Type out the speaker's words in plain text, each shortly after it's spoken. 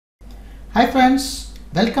Hi friends,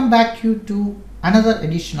 welcome back to another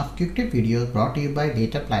edition of Quick Tip Videos brought to you by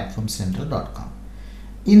dataplatformcentral.com.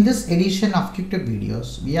 In this edition of Quick Tip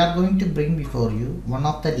Videos, we are going to bring before you one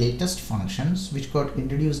of the latest functions which got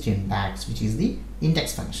introduced in DAX, which is the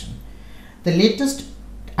index function. The latest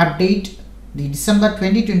update, the December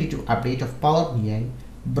 2022 update of Power BI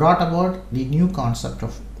brought about the new concept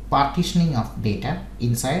of partitioning of data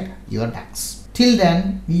inside your DAX. Till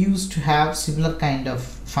then, we used to have similar kind of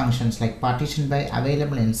functions like partition by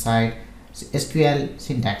available inside SQL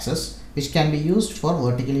syntaxes, which can be used for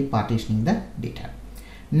vertically partitioning the data.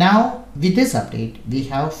 Now, with this update, we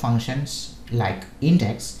have functions like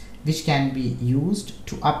index, which can be used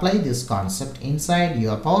to apply this concept inside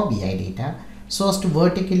your Power BI data so as to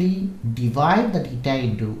vertically divide the data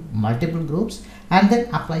into multiple groups and then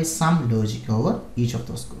apply some logic over each of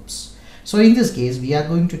those groups. So in this case, we are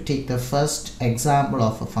going to take the first example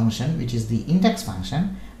of a function, which is the index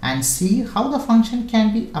function, and see how the function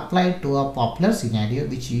can be applied to a popular scenario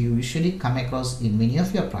which you usually come across in many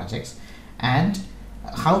of your projects, and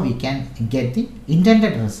how we can get the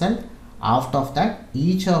intended result out of that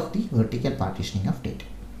each of the vertical partitioning of data.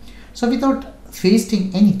 So without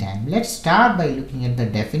wasting any time, let's start by looking at the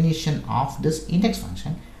definition of this index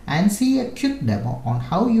function and see a quick demo on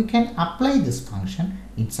how you can apply this function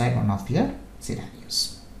inside one of your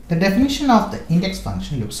scenarios. The definition of the index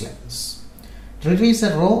function looks like this. Retrieves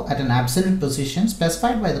a row at an absolute position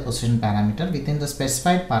specified by the position parameter within the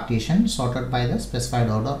specified partition sorted by the specified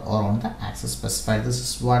order or on the axis specified. This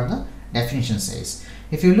is what the definition says.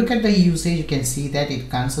 If you look at the usage, you can see that it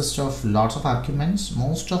consists of lots of arguments.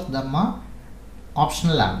 Most of them are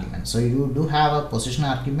optional arguments. So you do have a position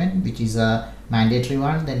argument, which is a mandatory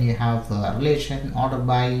one. Then you have a relation, order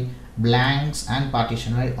by, blanks and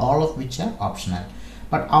partition by, all of which are optional,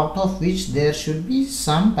 but out of which there should be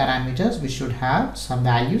some parameters which should have some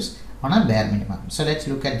values on a bare minimum. So let's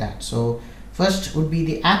look at that. So first would be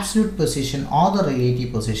the absolute position or the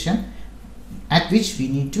relative position at which we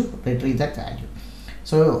need to retrieve that value.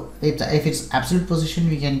 So if it's absolute position,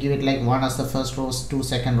 we can give it like 1 as the first row, 2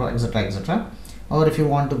 second row, etc, etc. Or if you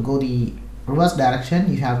want to go the reverse direction,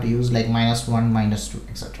 you have to use like -1, -2,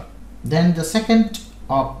 etc. Then the second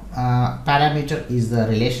parameter is the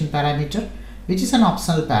relation parameter, which is an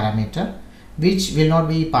optional parameter which will not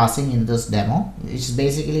be passing in this demo. It's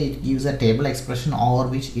basically, it gives a table expression over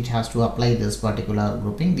which it has to apply this particular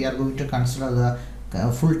grouping. We are going to consider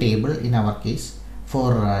the full table in our case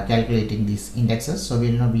for calculating these indexes, so we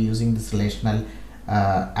will not be using this relational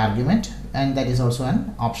argument, and that is also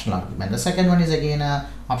an optional argument. The second one is again a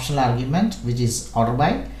optional argument, which is order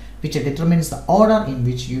by, which determines the order in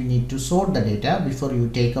which you need to sort the data before you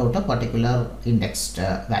take out a particular indexed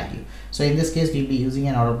value. So in this case, we'll be using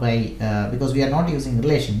an order by, because we are not using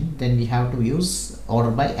relation, then we have to use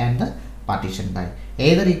order by and the partition by.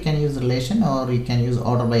 Either you can use relation or you can use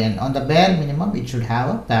order by, and on the bare minimum it should have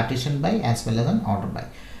a partition by as well as an order by.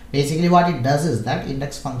 Basically what it does is that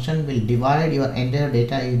index function will divide your entire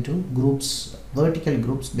data into groups, vertical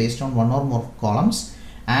groups based on one or more columns,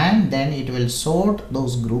 and then it will sort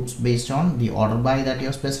those groups based on the order by that you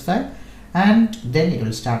have specified, and then it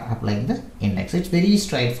will start applying the index. It's very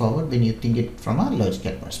straightforward when you think it from a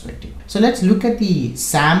logical perspective. So let's look at the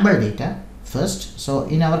sample data first. So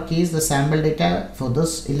in our case, the sample data for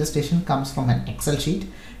this illustration comes from an Excel sheet.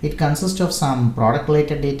 It consists of some product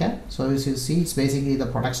related data. So as you see, it's basically the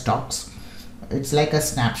product stocks. It's like a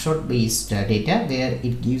snapshot based data where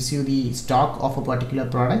it gives you the stock of a particular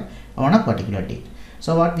product on a particular date.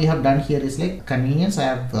 So what we have done here is like convenience, I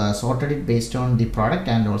have sorted it based on the product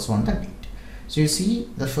and also on the date. So you see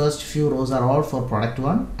the first few rows are all for product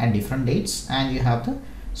 1 and different dates, and you have the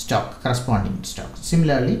stock, corresponding stock.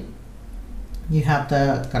 Similarly, you have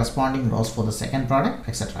the corresponding rows for the second product,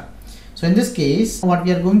 etc. So in this case, what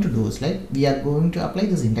we are going to do is like we are going to apply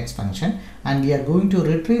this index function and we are going to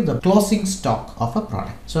retrieve the closing stock of a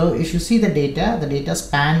product. So if you see the data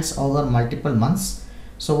spans over multiple months.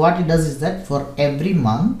 So what it does is that for every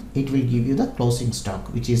month it will give you the closing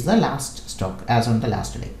stock, which is the last stock as on the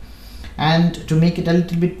last day. And to make it a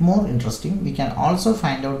little bit more interesting, we can also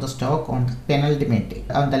find out the stock on the penultimate day.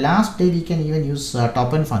 On the last day, we can even use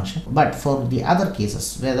top end function. But for the other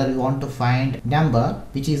cases, whether you want to find number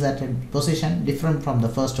which is at a position different from the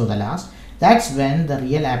first to the last, that's when the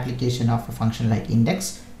real application of a function like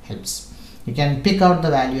index helps. You can pick out the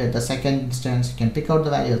value at the second instance, you can pick out the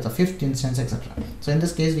value at the fifth instance, etc. So in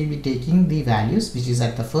this case, we'll be taking the values which is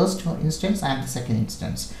at the first instance and the second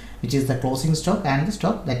instance, which is the closing stock and the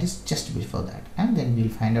stock that is just before that, and then we'll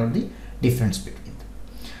find out the difference between them.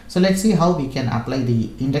 So let's see how we can apply the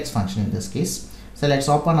index function in this case. So let's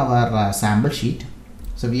open our sample sheet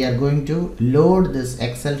So we are going to load this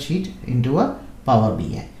Excel sheet into a Power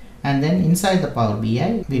BI, and then inside the Power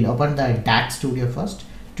BI we'll open the DAX Studio first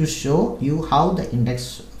to show you how the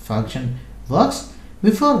index function works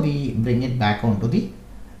before we bring it back onto the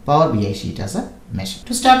Power BI sheet as a measure.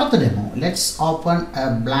 To start off the demo, let's open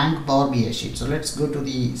a blank Power BI sheet. So let's go to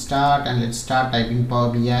the start and let's start typing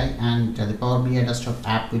Power BI, and the Power BI desktop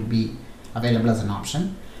app will be available as an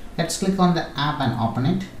option. Let's click on the app and open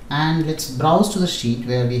it, and let's browse to the sheet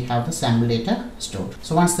where we have the sample data stored.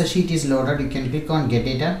 So once the sheet is loaded, you can click on get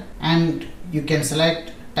data and you can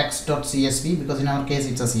select text.csv, because in our case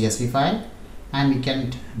it's a CSV file, and we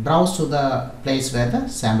can browse to the place where the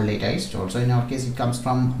sample data is stored. So in our case it comes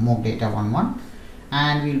from mock data 11,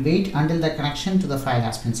 and we'll wait until the connection to the file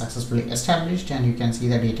has been successfully established, and you can see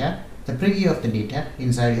the data, the preview of the data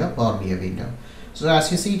inside your Power BI window. So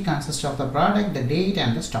as you see, it consists of the product, the date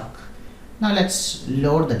and the stock. Now let's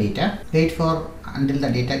load the data. Wait for until the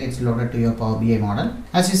data gets loaded to your Power BI model.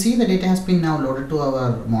 As you see, the data has been now loaded to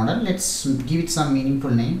our model. Let's give it some meaningful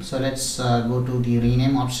name. So let's go to the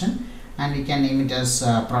rename option, and we can name it as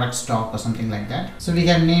product stock or something like that. So we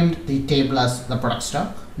have named the table as the product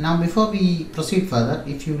stock. Now before we proceed further,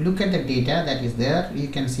 if you look at the data that is there, you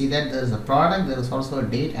can see that there is a product, there is also a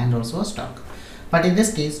date and also a stock. But in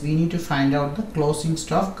this case, we need to find out the closing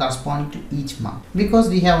stock corresponding to each month. Because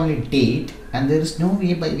we have only date and there is no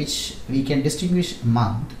way by which we can distinguish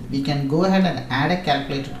month, we can go ahead and add a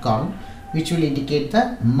calculated column which will indicate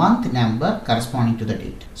the month number corresponding to the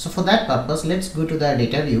date. So for that purpose, let's go to the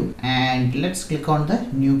data view and let's click on the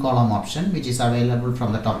new column option, which is available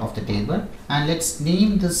from the top of the table, and let's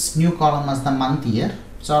name this new column as the month year.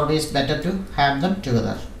 It's always better to have them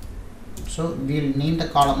together. So we'll name the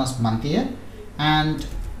column as month year, and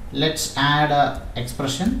let's add a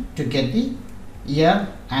expression to get the year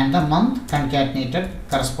and the month concatenated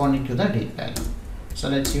corresponding to the date value. So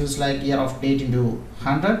let's use like year of date into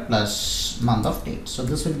 100 plus month of date. So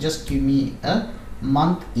this will just give me a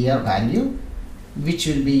month year value which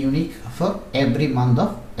will be unique for every month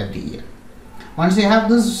of every year. Once you have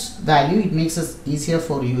this value, it makes it easier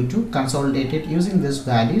for you to consolidate it using this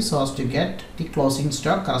value so as to get the closing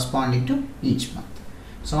stock corresponding to each month.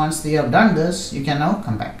 So once you have done this, you can now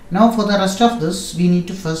come back. Now for the rest of this, we need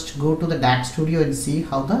to first go to the DAX Studio and see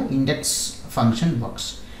how the index function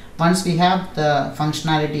works. Once we have the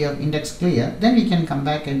functionality of index clear, then we can come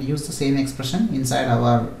back and use the same expression inside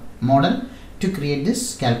our model to create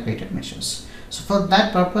this calculated measures. So for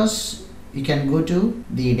that purpose, you can go to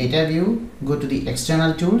the data view, go to the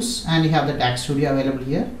external tools, and you have the DAX Studio available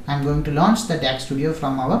here. I'm going to launch the DAX Studio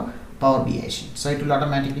from our Power BI sheet. So it will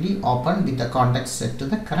automatically open with the context set to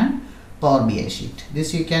the current Power BI sheet.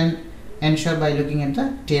 This you can ensure by looking at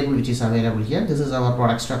the table which is available here. This is our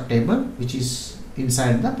product stock table which is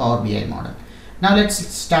inside the Power BI model. Now let's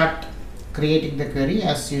start creating the query.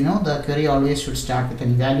 As you know, the query always should start with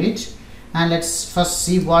an evaluate, and let's first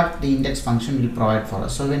see what the index function will provide for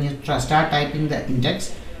us. So when you start typing the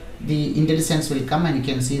index, the IntelliSense will come, and you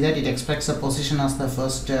can see that it expects a position as the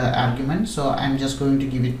first argument. So I'm just going to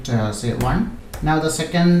give it say 1. Now the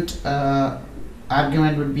second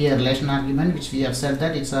argument would be a relation argument, which we have said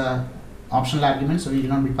that it's a optional argument, so we will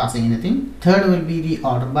not be passing anything. Third will be the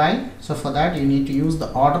order by. So for that you need to use the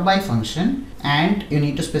order by function, and you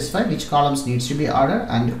need to specify which columns needs to be ordered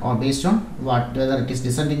and or based on whether it is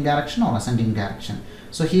descending direction or ascending direction.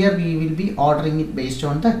 So here we will be ordering it based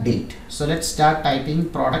on the date. So let's start typing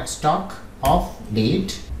product stock of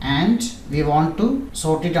date, and we want to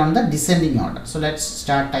sort it on the descending order. So let's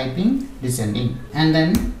start typing descending, and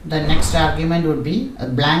then the next argument would be a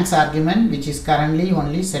blanks argument, which is currently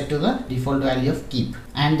only set to the default value of keep,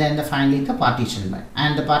 and then finally the partition by.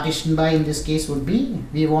 And the partition by in this case would be,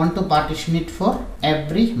 we want to partition it for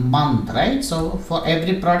every month, right? So for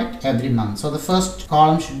every product every month. So the first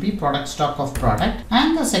column should be product stock of product,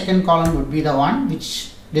 and the second column would be the one which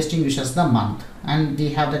distinguishes the month, and we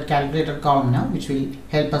have that calculated column now which will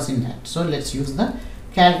help us in that. So let's use the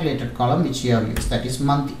calculated column which you have used, that is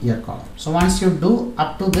month year column. So once you do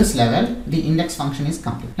up to this level, the index function is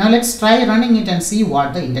complete. Now let's try running it and see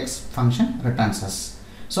what the index function returns us.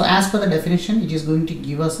 So as per the definition, it is going to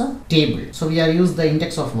give us a table. So we are used the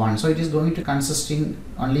index of 1, so it is going to consist in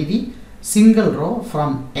only the single row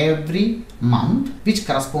from every month which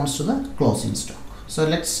corresponds to the closing stock. So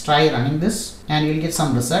let's try running this and you will get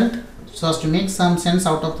some result. So as to make some sense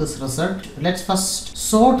out of this result, let's first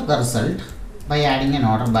sort the result by adding an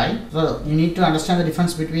order by. So you need to understand the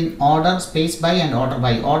difference between order space by and order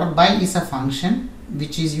by. Order by is a function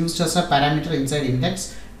which is used as a parameter inside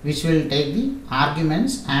index, which will take the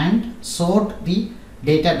arguments and sort the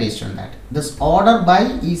data based on that. This order by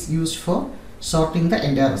is used for sorting the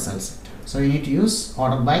entire result set. So we need to use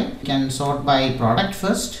order by. We can sort by product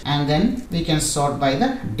first, and then we can sort by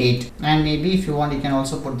the date, and maybe if you want you can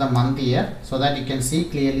also put the month here, so that you can see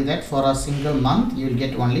clearly that for a single month you will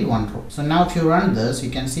get only one row. So now if you run this,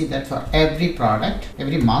 you can see that for every product,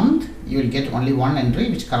 every month, you will get only one entry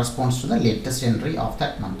which corresponds to the latest entry of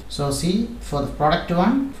that month. So see, for the product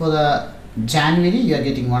one, for the January you are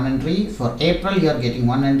getting one entry, for April you are getting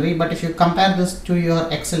one entry, but if you compare this to your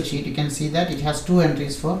Excel sheet, you can see that it has two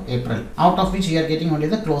entries for April, out of which you are getting only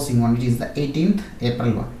the closing one, which is the 18th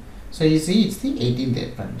April one. So you see it's the 18th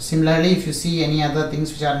April. Similarly, if you see any other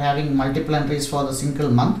things which are having multiple entries for the single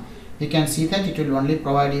month, you can see that it will only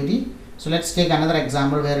provide you the. So let's take another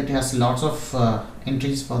example where it has lots of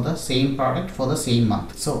entries for the same product for the same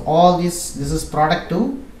month. So all this is product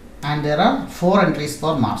 2, and there are 4 entries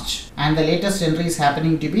for March, and the latest entry is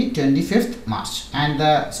happening to be 25th March, and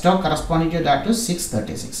the stock corresponding to that is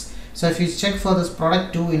 636. So if you check for this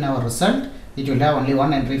product 2 in our result, it will have only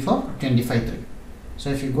one entry for 25/3.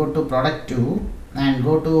 So if you go to product 2 and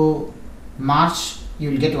go to March,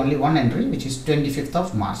 you will get only one entry, which is 25th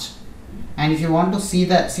of March. And if you want to see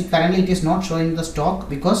currently it is not showing the stock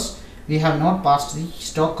because we have not passed the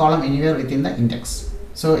stock column anywhere within the index.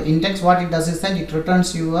 So index, what it does is that it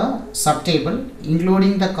returns you a subtable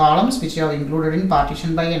including the columns which you have included in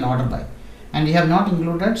partition by and order by, and we have not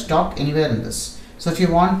included stock anywhere in this. So if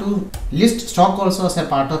you want to list stock also as a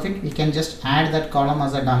part of it, we can just add that column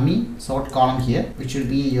as a dummy sort column here, which will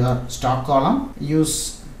be your stock column.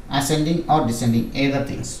 Use ascending or descending, either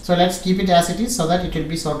things. So let's keep it as it is so that it will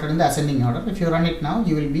be sorted in the ascending order. If you run it now,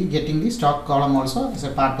 you will be getting the stock column also as a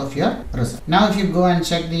part of your result. Now if you go and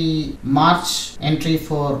check the March entry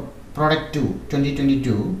for product 2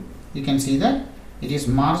 2022, you can see that it is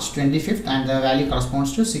March 25th and the value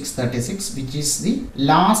corresponds to 636, which is the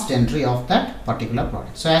last entry of that particular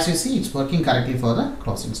product. So as you see, it's working correctly for the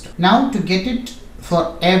closing stock. Now to get it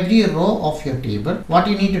for every row of your table, what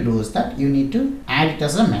you need to do is that you need to add it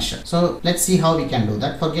as a measure. So let's see how we can do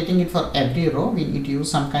that. For getting it for every row, we need to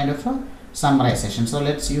use some kind of a summarization. So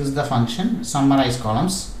let's use the function summarize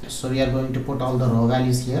columns. So we are going to put all the row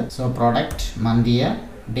values here. So product, month, year,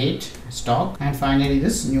 date, stock, and finally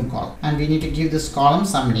this new column, and we need to give this column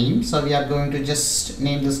some name. So we are going to just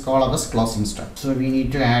name this column as closing stock. So we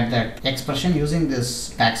need to add that expression using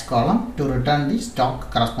this DAX column to return the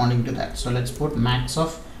stock corresponding to that. So let's put max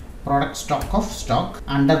of product stock of stock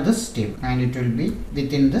under this table, and it will be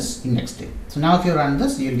within this index table. So now if you run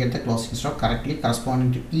this, you will get the closing stock correctly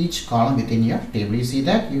corresponding to each column within your table. You see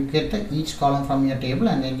that you get each column from your table,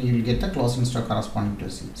 and then you will get the closing stock corresponding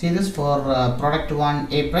to C. See this for product 1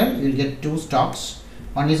 April, you will get 2 stocks.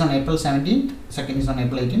 One is on April 17th, second is on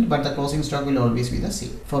April 18th, but the closing stock will always be the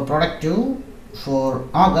same. For product 2 for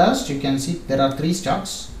August, you can see there are 3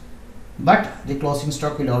 stocks, but the closing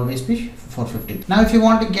stock will always be for 15th. Now if you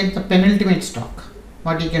want to get the penultimate stock,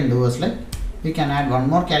 what you can do is like you can add one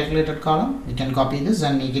more calculated column. You can copy this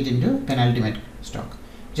and make it into penultimate stock.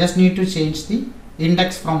 Just need to change the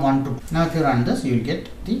index from 1 to 2. Now if you run this, you will get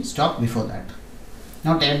the stock before that.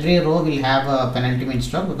 Not every row will have a penultimate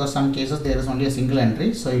stock, because some cases there is only a single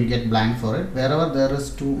entry, so you will get blank for it. Wherever there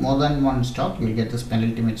is more than one stock, you will get this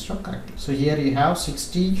penultimate stock correctly. So here you have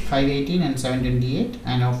 60, 518 and 728,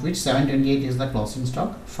 and of which 728 is the closing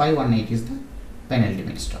stock, 518 is the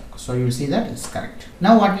penultimate stock. So you will see that it's correct.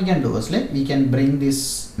 Now what we can do is like we can bring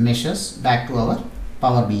these measures back to our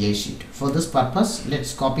Power BI sheet. For this purpose,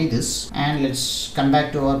 let's copy this and let's come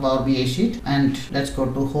back to our Power BI sheet, and let's go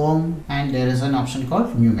to home, and there is an option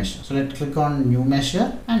called new measure. So let's click on new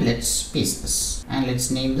measure and let's paste this, and let's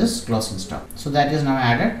name this closing stock. So that is now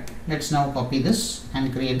added. Let's now copy this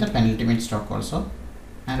and create the penultimate stock also,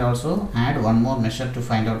 and also add one more measure to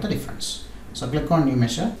find out the difference. So click on new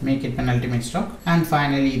measure, make it penultimate stock, and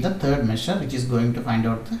finally the third measure, which is going to find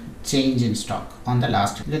out the change in stock on the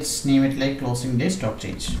last. Let's name it like closing day stock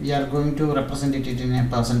change. We are going to represent it in a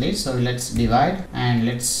percentage, so let's divide and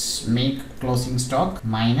let's make closing stock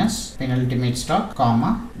minus penultimate stock,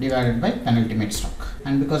 comma, divided by penultimate stock.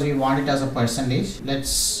 And because we want it as a percentage,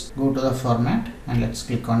 let's go to the format and let's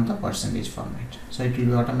click on the percentage format. So it will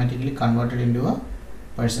be automatically converted into a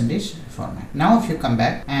percentage format. Now if you come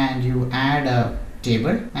back and you add a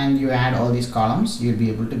table and you add all these columns, you'll be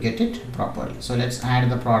able to get it properly. So let's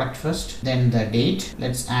add the product first, then the date.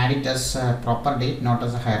 Let's add it as a proper date, not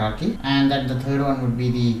as a hierarchy, and then the third one would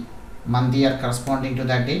be the month year corresponding to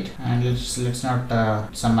that date, and let's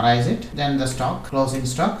not summarize it. Then the stock, closing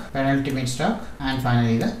stock, penultimate stock, and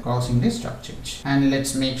finally the closing day stock change. And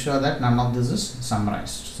let's make sure that none of this is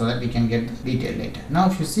summarized so that we can get the detailed data. Now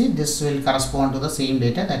if you see, this will correspond to the same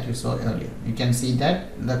data that you saw earlier. You can see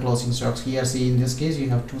that the closing stocks here, see in this case you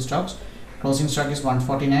have two stocks. Closing stock is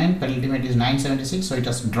 149, penultimate is 976, so it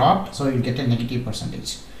has dropped, so you get a negative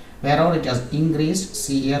percentage. Wherever it has increased,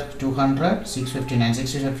 see here 200, 659.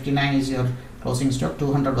 659 is your closing stock,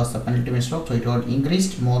 200 was the penultimate stock, so it got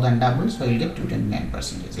increased more than double, so you get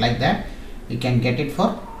 229%. Like that, you can get it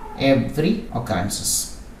for every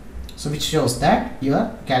occurrences. So which shows that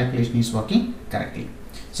your calculation is working correctly.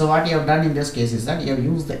 So what you have done in this case is that you have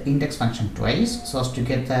used the index function twice so as to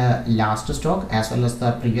get the last stock as well as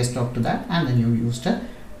the previous stock to that, and then you used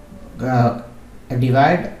a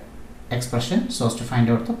divide expression so as to find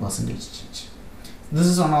out the percentage change. This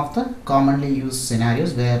is one of the commonly used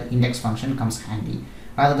scenarios where index function comes handy.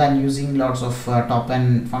 Rather than using lots of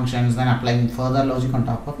top-end functions, then applying further logic on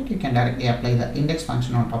top of it, you can directly apply the index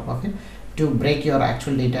function on top of it to break your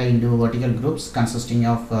actual data into vertical groups consisting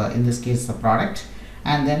of, in this case, the product.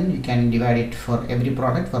 And then you can divide it for every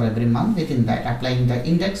product for every month. Within that, applying the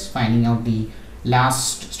index, finding out the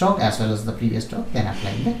last stock as well as the previous stock, then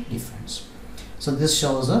applying the difference. So this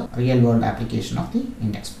shows a real world application of the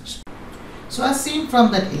index function. So as seen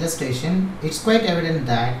from that illustration, it's quite evident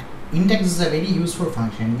that index is a very useful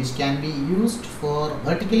function which can be used for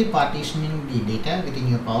vertically partitioning the data within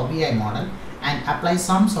your Power BI model and apply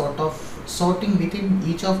some sort of sorting within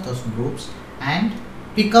each of those groups and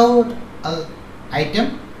pick out a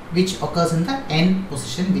item which occurs in the n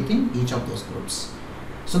position within each of those groups.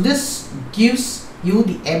 So this gives you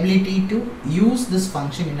the ability to use this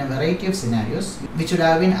function in a variety of scenarios which would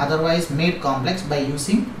have been otherwise made complex by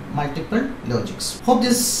using multiple logics. Hope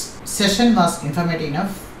this session was informative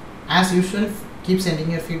enough. As usual, keep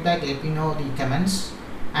sending your feedback, let me know the comments,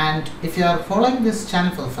 and if you are following this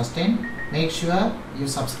channel for the first time, make sure you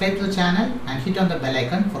subscribe to the channel and hit on the bell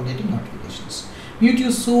icon for getting notifications. Meet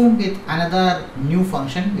you soon with another new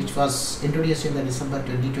function which was introduced in the December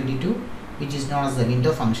 2022, which is known as the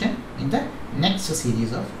window function, in the next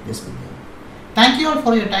series of this video. Thank you all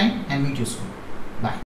for your time and meet you soon.